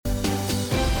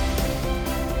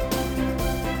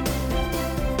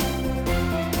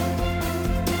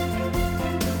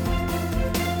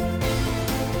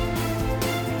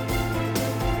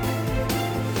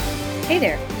Hey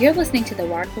there, you're listening to the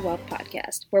Wired for Wealth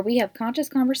podcast, where we have conscious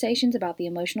conversations about the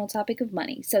emotional topic of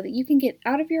money so that you can get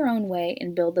out of your own way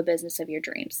and build the business of your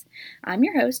dreams. I'm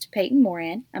your host, Peyton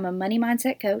Moran. I'm a money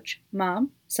mindset coach,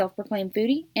 mom, self-proclaimed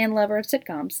foodie, and lover of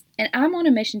sitcoms, and I'm on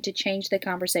a mission to change the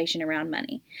conversation around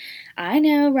money. I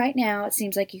know right now it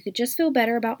seems like you could just feel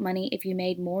better about money if you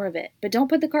made more of it, but don't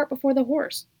put the cart before the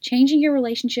horse. Changing your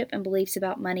relationship and beliefs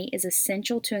about money is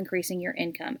essential to increasing your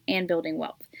income and building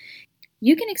wealth.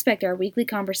 You can expect our weekly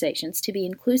conversations to be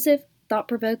inclusive,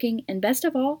 thought-provoking, and best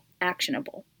of all,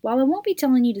 actionable. While I won't be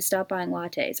telling you to stop buying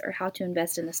lattes or how to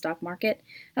invest in the stock market,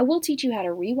 I will teach you how to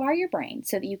rewire your brain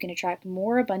so that you can attract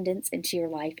more abundance into your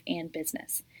life and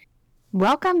business.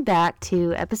 Welcome back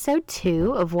to episode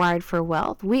 2 of Wired for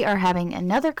Wealth. We are having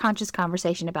another conscious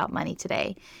conversation about money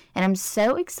today, and I'm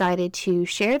so excited to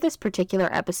share this particular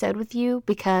episode with you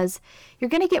because you're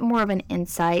going to get more of an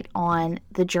insight on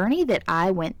the journey that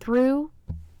I went through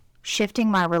shifting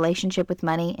my relationship with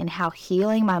money and how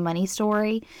healing my money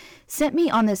story sent me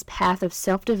on this path of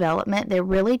self-development that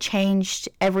really changed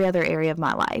every other area of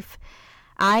my life.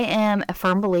 I am a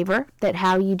firm believer that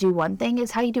how you do one thing is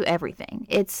how you do everything.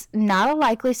 It's not a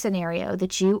likely scenario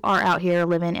that you are out here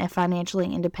living a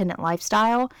financially independent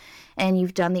lifestyle and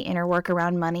you've done the inner work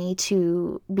around money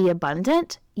to be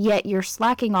abundant, yet you're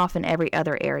slacking off in every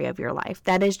other area of your life.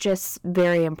 That is just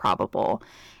very improbable.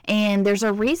 And there's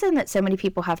a reason that so many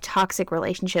people have toxic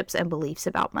relationships and beliefs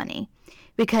about money,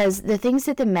 because the things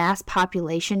that the mass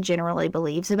population generally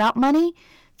believes about money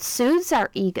soothes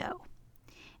our ego.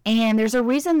 And there's a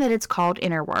reason that it's called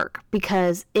inner work,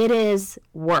 because it is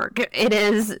work. It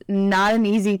is not an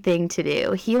easy thing to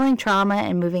do. Healing trauma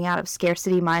and moving out of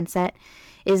scarcity mindset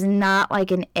is not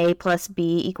like an A plus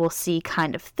B equals C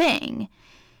kind of thing.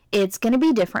 It's going to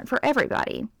be different for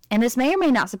everybody. And this may or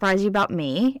may not surprise you about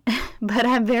me, but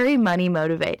I'm very money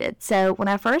motivated. So when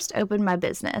I first opened my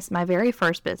business, my very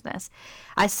first business,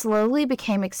 I slowly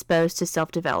became exposed to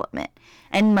self-development.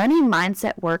 And money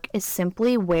mindset work is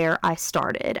simply where I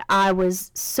started. I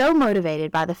was so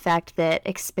motivated by the fact that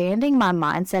expanding my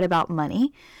mindset about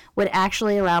money would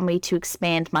actually allow me to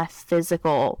expand my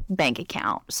physical bank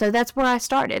account. So that's where I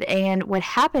started. And what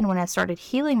happened when I started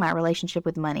healing my relationship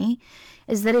with money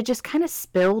is that it just kind of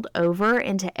spilled over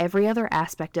into every other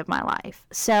aspect of my life.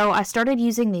 So I started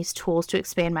using these tools to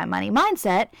expand my money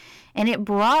mindset, and it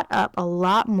brought up a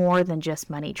lot more than just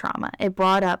money trauma. It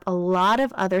brought up a lot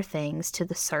of other things to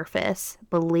the surface,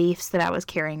 beliefs that I was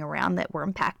carrying around that were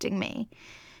impacting me.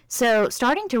 So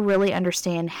starting to really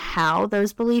understand how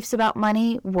those beliefs about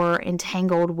money were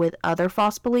entangled with other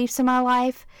false beliefs in my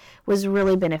life was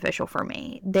really beneficial for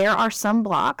me. There are some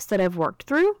blocks that I've worked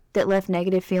through that left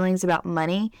negative feelings about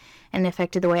money and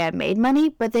affected the way I made money,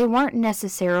 but they weren't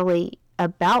necessarily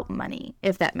about money,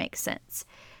 if that makes sense.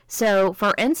 So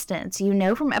for instance, you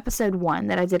know from episode 1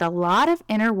 that I did a lot of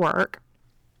inner work,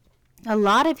 a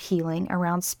lot of healing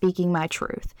around speaking my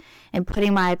truth and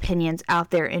putting my opinions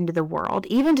out there into the world,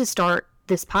 even to start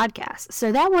this podcast.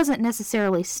 So that wasn't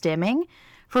necessarily stemming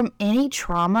from any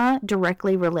trauma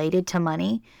directly related to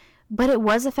money, but it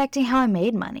was affecting how I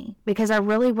made money because I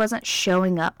really wasn't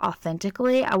showing up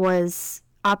authentically. I was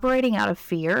operating out of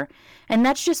fear. And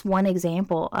that's just one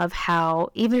example of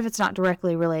how, even if it's not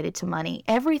directly related to money,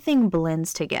 everything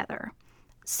blends together.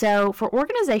 So for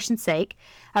organization's sake,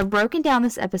 I've broken down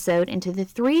this episode into the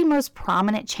 3 most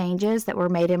prominent changes that were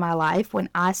made in my life when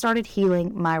I started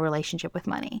healing my relationship with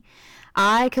money.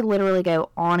 I could literally go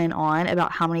on and on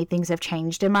about how many things have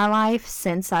changed in my life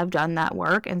since I've done that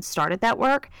work and started that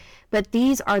work, but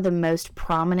these are the most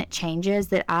prominent changes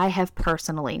that I have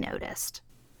personally noticed.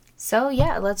 So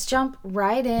yeah, let's jump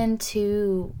right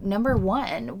into number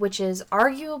 1, which is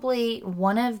arguably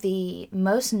one of the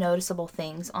most noticeable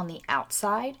things on the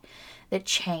outside that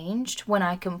changed when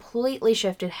I completely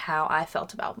shifted how I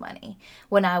felt about money.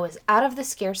 When I was out of the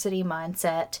scarcity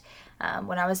mindset,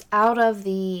 when I was out of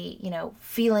the,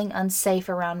 feeling unsafe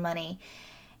around money.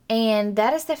 And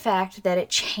that is the fact that it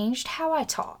changed how I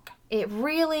talk. It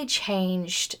really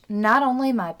changed not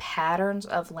only my patterns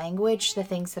of language, the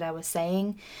things that I was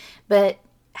saying, but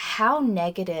how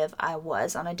negative I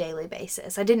was on a daily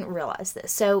basis. I didn't realize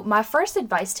this. So my first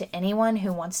advice to anyone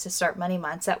who wants to start money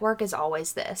mindset work is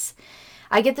always this.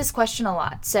 I get this question a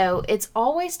lot. So it's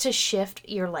always to shift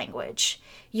your language.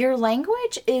 Your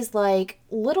language is like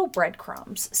little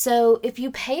breadcrumbs. So if you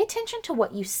pay attention to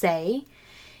what you say,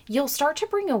 you'll start to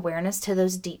bring awareness to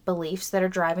those deep beliefs that are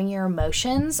driving your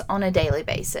emotions on a daily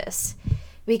basis.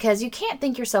 Because you can't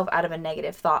think yourself out of a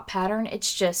negative thought pattern.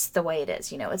 It's just the way it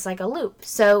is. It's like a loop.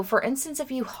 So for instance,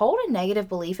 if you hold a negative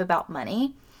belief about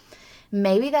money,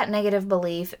 maybe that negative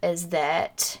belief is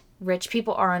that rich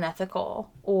people are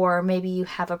unethical, or maybe you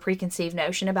have a preconceived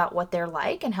notion about what they're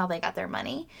like and how they got their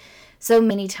money. So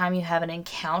anytime you have an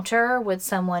encounter with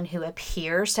someone who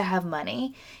appears to have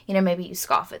money, maybe you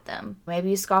scoff at them.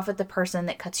 Maybe you scoff at the person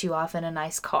that cuts you off in a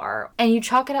nice car, and you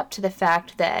chalk it up to the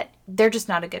fact that they're just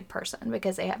not a good person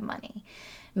because they have money.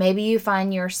 Maybe you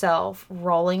find yourself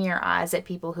rolling your eyes at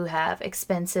people who have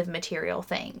expensive material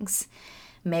things.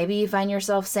 Maybe you find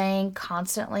yourself saying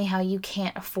constantly how you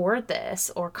can't afford this,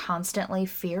 or constantly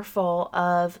fearful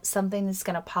of something that's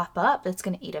going to pop up that's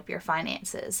going to eat up your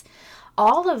finances.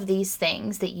 All of these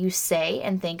things that you say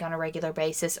and think on a regular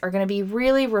basis are going to be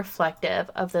really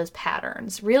reflective of those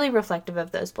patterns, really reflective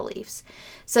of those beliefs.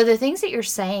 So the things that you're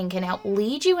saying can help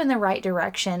lead you in the right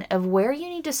direction of where you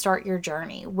need to start your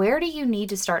journey. Where do you need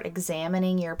to start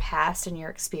examining your past and your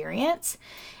experience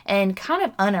and kind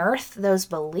of unearth those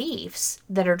beliefs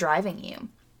that are driving you?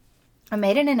 I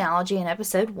made an analogy in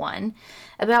episode 1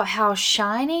 about how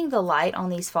shining the light on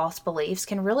these false beliefs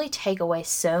can really take away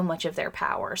so much of their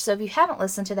power. So if you haven't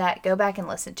listened to that, go back and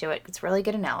listen to it. It's a really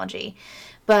good analogy,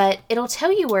 but it'll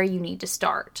tell you where you need to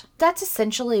start. That's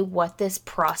essentially what this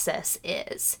process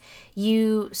is.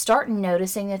 You start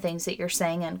noticing the things that you're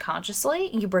saying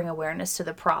unconsciously. You bring awareness to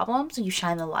the problems, you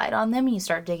shine the light on them, and you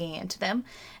start digging into them,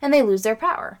 and they lose their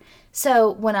power.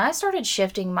 So when I started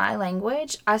shifting my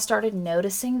language, I started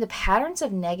noticing the patterns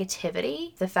of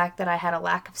negativity, the fact that I had a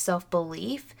lack of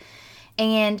self-belief,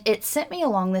 and it sent me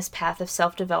along this path of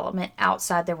self-development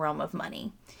outside the realm of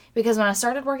money. Because when I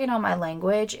started working on my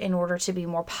language in order to be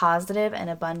more positive and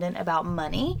abundant about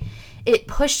money, it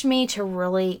pushed me to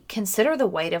really consider the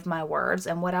weight of my words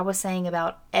and what I was saying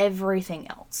about everything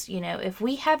else. If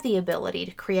we have the ability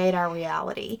to create our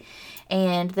reality,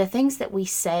 and the things that we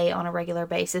say on a regular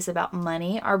basis about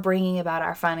money are bringing about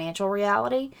our financial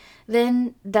reality,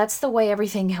 then that's the way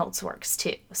everything else works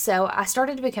too. So I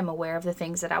started to become aware of the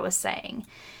things that I was saying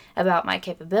about my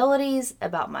capabilities,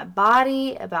 about my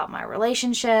body, about my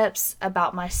relationships,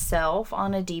 about myself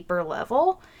on a deeper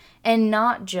level, and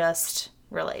not just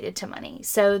related to money.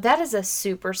 So that is a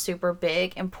super, super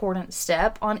big, important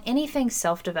step on anything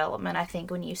self-development. I think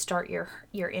when you start your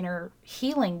inner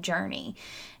healing journey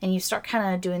and you start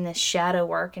kind of doing this shadow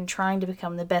work and trying to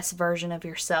become the best version of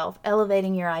yourself,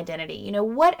 elevating your identity,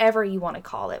 whatever you want to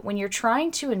call it, when you're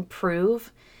trying to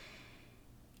improve,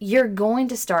 you're going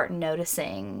to start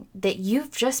noticing that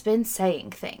you've just been saying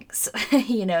things.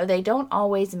 They don't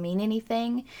always mean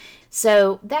anything.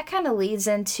 So that kind of leads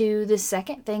into the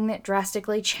second thing that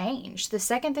drastically changed. The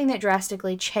second thing that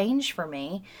drastically changed for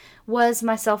me was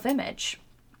my self-image.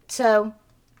 So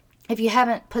if you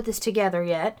haven't put this together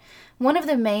yet, one of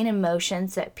the main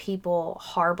emotions that people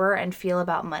harbor and feel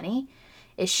about money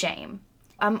is shame.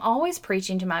 I'm always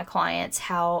preaching to my clients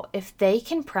how if they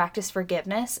can practice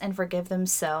forgiveness and forgive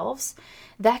themselves,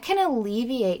 that can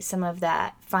alleviate some of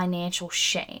that financial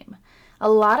shame.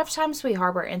 A lot of times we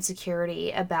harbor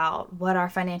insecurity about what our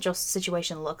financial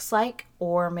situation looks like,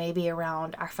 or maybe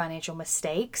around our financial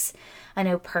mistakes. I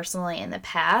know personally in the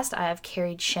past, I have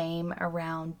carried shame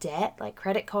around debt, like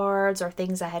credit cards or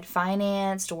things I had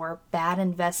financed or bad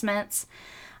investments.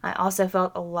 I also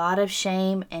felt a lot of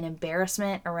shame and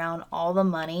embarrassment around all the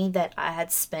money that I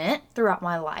had spent throughout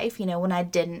my life, when I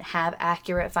didn't have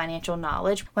accurate financial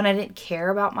knowledge, when I didn't care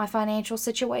about my financial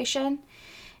situation.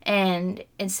 And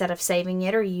instead of saving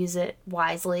it or use it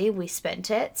wisely, we spent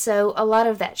it. So a lot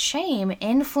of that shame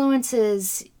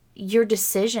influences your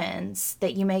decisions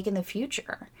that you make in the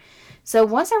future. So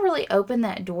once I really opened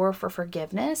that door for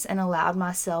forgiveness and allowed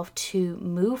myself to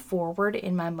move forward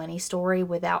in my money story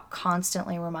without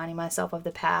constantly reminding myself of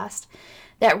the past,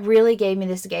 that really gave me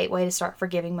this gateway to start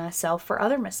forgiving myself for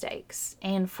other mistakes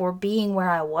and for being where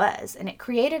I was. And it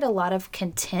created a lot of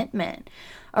contentment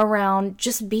around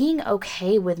just being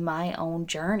okay with my own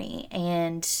journey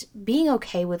and being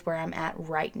okay with where I'm at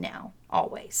right now,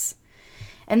 always.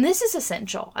 And this is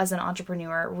essential as an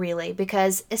entrepreneur, really,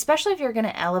 because especially if you're going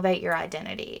to elevate your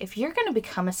identity, if you're going to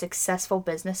become a successful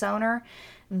business owner,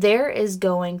 there is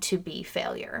going to be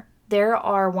failure. There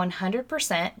are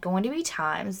 100% going to be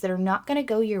times that are not going to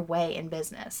go your way in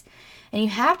business. And you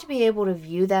have to be able to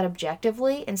view that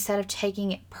objectively instead of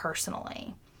taking it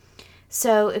personally.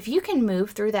 So if you can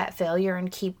move through that failure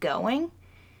and keep going,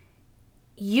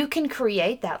 you can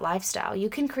create that lifestyle. You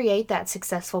can create that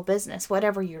successful business,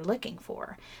 whatever you're looking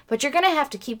for. But you're going to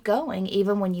have to keep going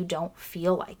even when you don't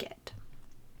feel like it.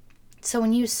 So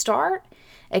when you start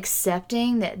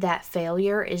accepting that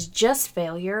failure is just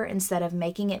failure instead of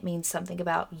making it mean something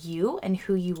about you and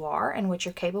who you are and what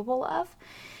you're capable of,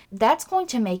 that's going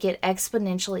to make it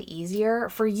exponentially easier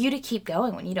for you to keep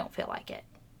going when you don't feel like it.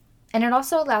 And it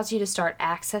also allows you to start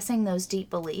accessing those deep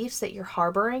beliefs that you're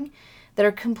harboring that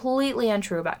are completely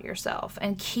untrue about yourself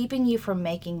and keeping you from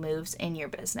making moves in your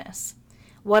business.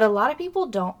 What a lot of people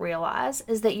don't realize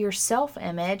is that your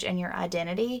self-image and your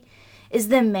identity is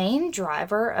the main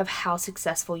driver of how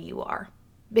successful you are.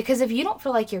 Because if you don't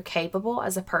feel like you're capable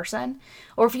as a person,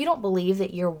 or if you don't believe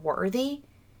that you're worthy,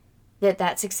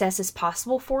 that success is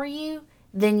possible for you,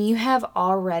 then you have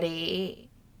already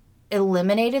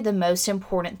eliminated the most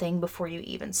important thing before you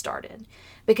even started.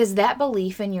 Because that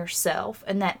belief in yourself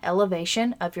and that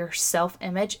elevation of your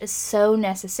self-image is so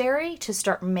necessary to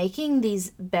start making these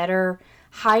better,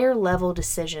 higher level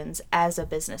decisions as a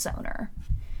business owner.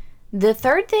 The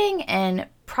third thing, and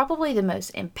probably the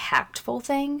most impactful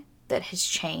thing that has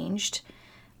changed,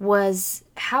 was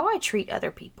how I treat other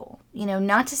people.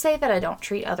 Not to say that I don't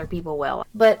treat other people well,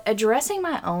 but addressing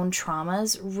my own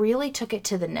traumas really took it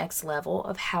to the next level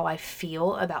of how I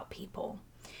feel about people.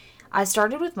 I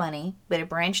started with money, but it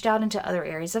branched out into other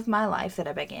areas of my life that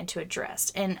I began to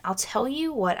address. And I'll tell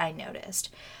you what I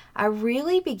noticed. I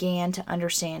really began to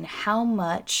understand how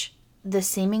much the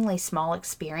seemingly small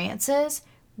experiences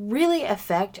really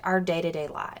affect our day-to-day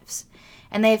lives.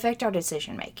 And they affect our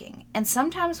decision making. And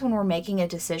sometimes when we're making a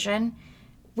decision,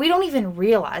 we don't even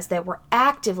realize that we're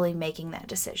actively making that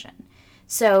decision.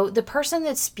 So the person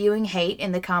that's spewing hate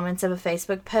in the comments of a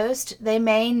Facebook post, they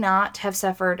may not have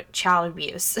suffered child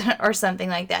abuse or something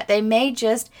like that. They may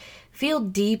just feel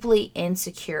deeply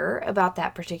insecure about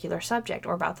that particular subject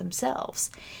or about themselves.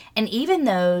 And even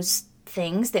those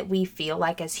things that we feel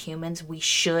like as humans we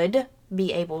should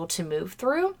be able to move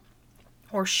through,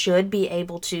 or should be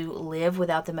able to live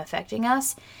without them affecting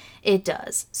us, it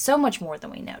does. So much more than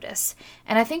we notice.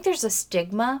 And I think there's a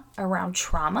stigma around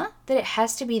trauma that it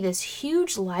has to be this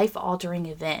huge life-altering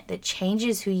event that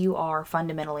changes who you are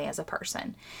fundamentally as a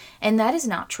person. And that is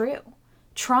not true.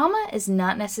 Trauma is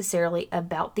not necessarily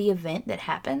about the event that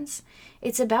happens.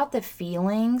 It's about the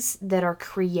feelings that are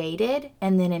created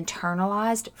and then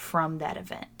internalized from that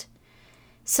event.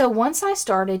 So once I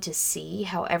started to see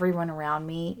how everyone around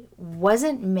me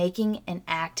wasn't making an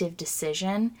active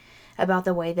decision about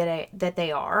the way that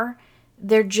they are,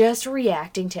 they're just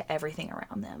reacting to everything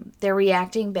around them. They're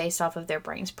reacting based off of their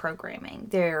brain's programming.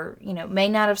 They're, may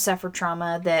not have suffered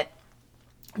trauma that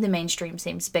the mainstream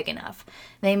seems big enough.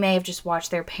 They may have just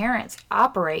watched their parents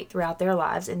operate throughout their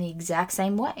lives in the exact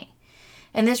same way.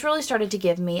 And this really started to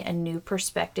give me a new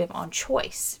perspective on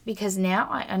choice, because now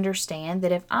I understand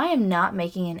that if I am not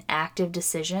making an active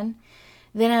decision,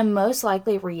 then I'm most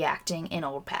likely reacting in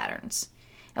old patterns.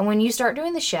 And when you start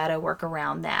doing the shadow work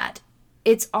around that,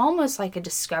 it's almost like a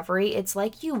discovery. It's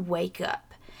like you wake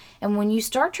up. And when you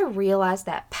start to realize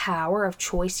that power of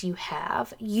choice you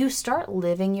have, you start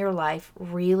living your life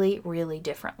really, really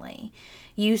differently.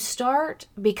 You start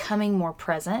becoming more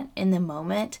present in the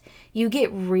moment. You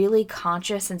get really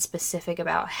conscious and specific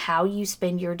about how you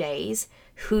spend your days,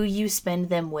 who you spend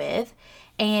them with,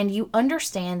 and you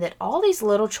understand that all these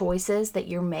little choices that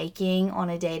you're making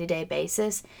on a day-to-day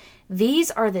basis,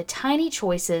 these are the tiny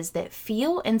choices that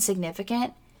feel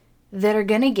insignificant that are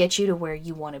going to get you to where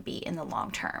you want to be in the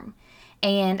long term.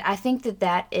 And I think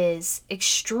that is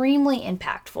extremely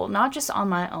impactful, not just on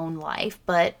my own life,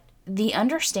 but the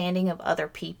understanding of other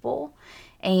people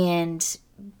and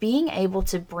being able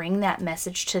to bring that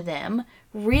message to them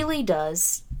really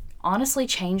does honestly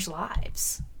change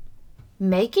lives.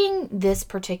 Making this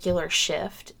particular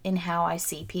shift in how I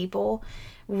see people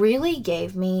really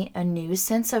gave me a new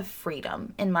sense of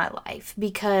freedom in my life,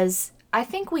 because I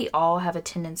think we all have a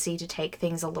tendency to take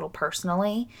things a little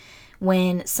personally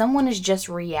when someone is just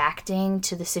reacting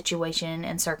to the situation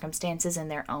and circumstances in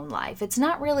their own life. It's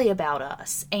not really about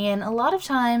us. And a lot of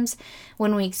times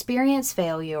when we experience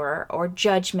failure or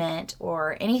judgment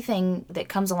or anything that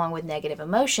comes along with negative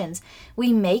emotions,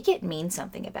 we make it mean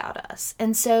something about us.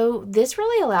 And so this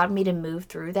really allowed me to move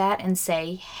through that and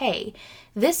say, hey,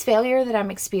 this failure that I'm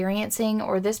experiencing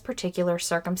or this particular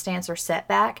circumstance or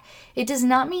setback, it does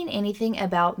not mean anything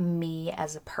about me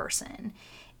as a person.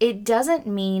 It doesn't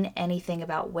mean anything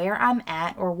about where I'm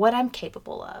at or what I'm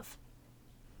capable of.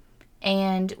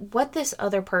 And what this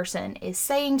other person is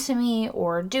saying to me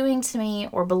or doing to me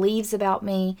or believes about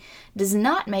me does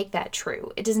not make that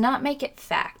true. It does not make it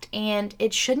fact, and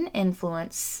it shouldn't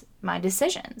influence my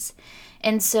decisions.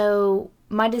 And so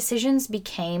my decisions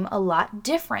became a lot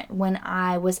different when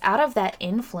I was out of that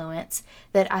influence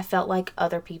that I felt like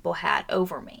other people had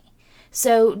over me.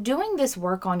 So doing this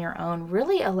work on your own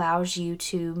really allows you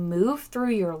to move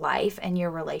through your life and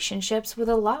your relationships with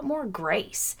a lot more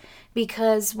grace,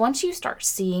 because once you start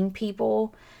seeing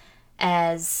people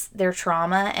as their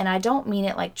trauma. And I don't mean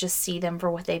it like just see them for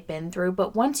what they've been through,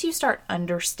 but once you start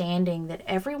understanding that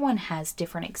everyone has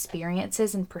different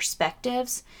experiences and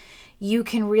perspectives, you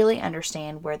can really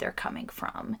understand where they're coming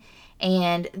from.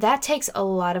 And that takes a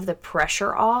lot of the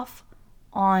pressure off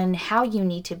on how you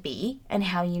need to be and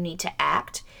how you need to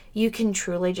act. You can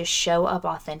truly just show up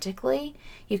authentically.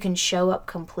 You can show up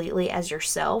completely as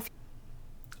yourself.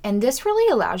 And this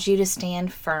really allows you to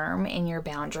stand firm in your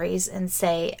boundaries and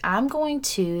say, I'm going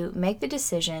to make the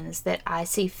decisions that I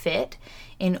see fit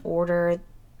in order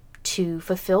to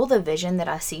fulfill the vision that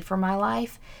I see for my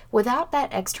life without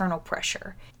that external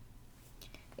pressure.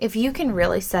 If you can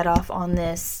really set off on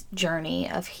this journey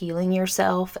of healing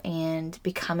yourself and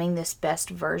becoming this best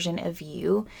version of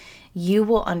you, you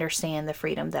will understand the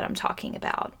freedom that I'm talking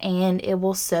about. And it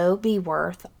will so be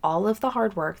worth all of the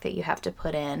hard work that you have to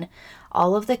put in,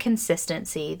 all of the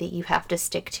consistency that you have to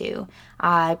stick to.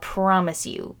 I promise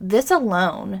you, this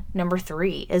alone, number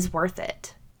 3, is worth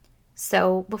it.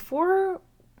 So before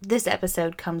this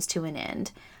episode comes to an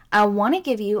end, I want to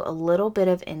give you a little bit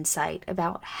of insight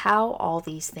about how all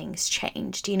these things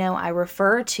changed. I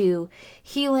refer to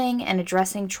healing and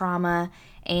addressing trauma,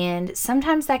 and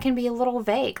sometimes that can be a little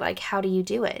vague, like how do you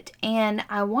do it? And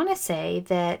I want to say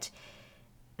that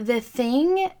the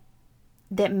thing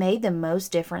that made the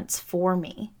most difference for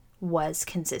me was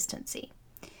consistency.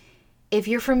 If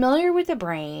you're familiar with the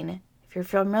brain, if you're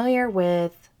familiar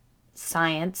with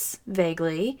science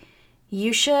vaguely,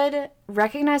 you should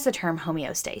recognize the term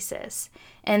homeostasis,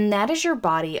 and that is your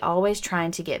body always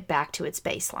trying to get back to its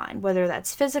baseline, whether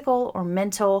that's physical or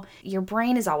mental. Your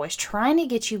brain is always trying to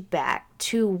get you back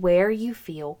to where you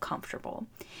feel comfortable.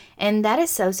 And that is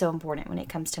so important when it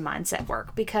comes to mindset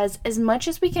work, because as much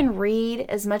as we can read,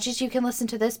 as much as you can listen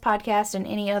to this podcast and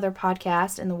any other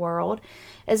podcast in the world,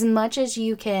 as much as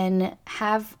you can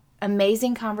have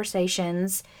amazing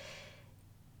conversations,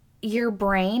 your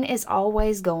brain is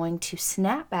always going to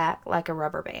snap back like a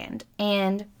rubber band.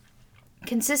 And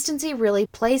consistency really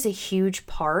plays a huge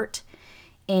part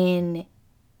in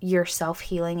your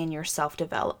self-healing and your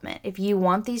self-development. If you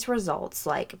want these results,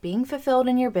 like being fulfilled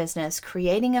in your business,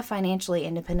 creating a financially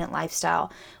independent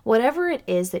lifestyle, whatever it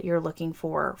is that you're looking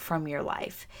for from your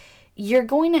life, you're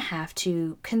going to have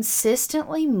to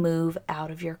consistently move out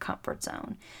of your comfort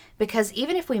zone. Because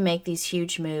even if we make these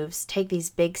huge moves, take these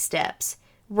big steps,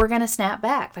 we're going to snap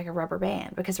back like a rubber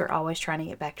band because we're always trying to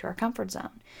get back to our comfort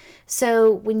zone.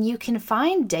 So when you can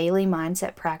find daily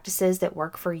mindset practices that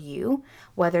work for you,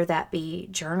 whether that be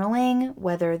journaling,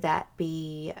 whether that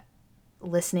be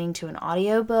listening to an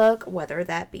audiobook, whether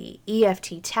that be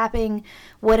EFT tapping,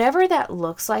 whatever that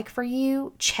looks like for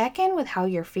you, check in with how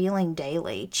you're feeling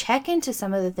daily. Check into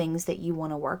some of the things that you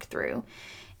want to work through.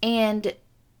 And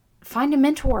find a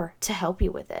mentor to help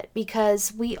you with it,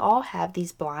 because we all have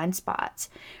these blind spots.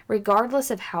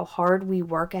 Regardless of how hard we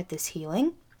work at this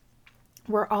healing,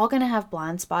 we're all going to have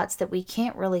blind spots that we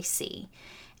can't really see.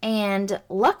 And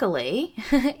luckily,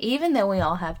 even though we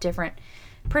all have different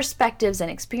perspectives and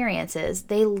experiences,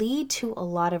 they lead to a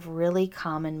lot of really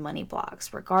common money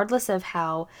blocks. Regardless of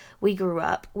how we grew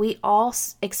up, we all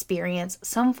experience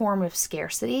some form of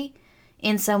scarcity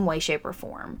in some way, shape, or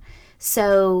form.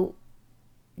 So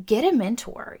get a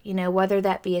mentor, whether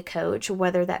that be a coach,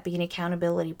 whether that be an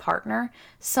accountability partner,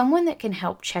 someone that can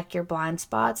help check your blind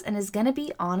spots and is going to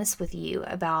be honest with you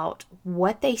about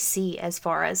what they see as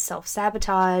far as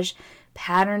self-sabotage,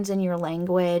 patterns in your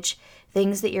language,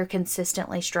 things that you're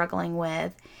consistently struggling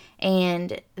with,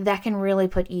 and that can really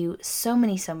put you so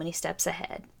many steps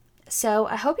ahead. So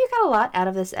I hope you got a lot out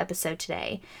of this episode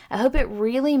today. I hope it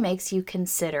really makes you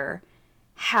consider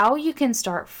how you can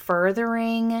start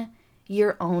furthering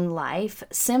your own life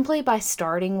simply by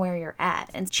starting where you're at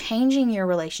and changing your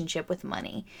relationship with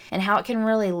money, and how it can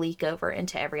really leak over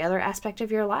into every other aspect of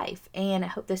your life. And I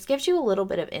hope this gives you a little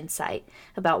bit of insight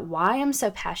about why I'm so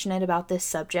passionate about this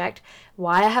subject,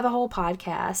 why I have a whole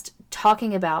podcast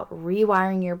talking about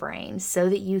rewiring your brain so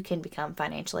that you can become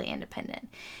financially independent.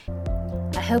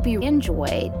 I hope you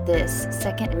enjoyed this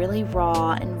second really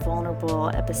raw and vulnerable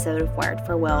episode of Wired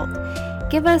for Wealth.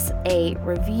 Give us a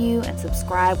review and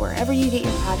subscribe wherever you get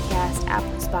your podcast,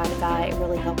 Apple, Spotify. It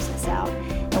really helps us out.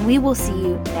 And we will see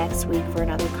you next week for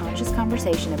another conscious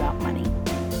conversation about money.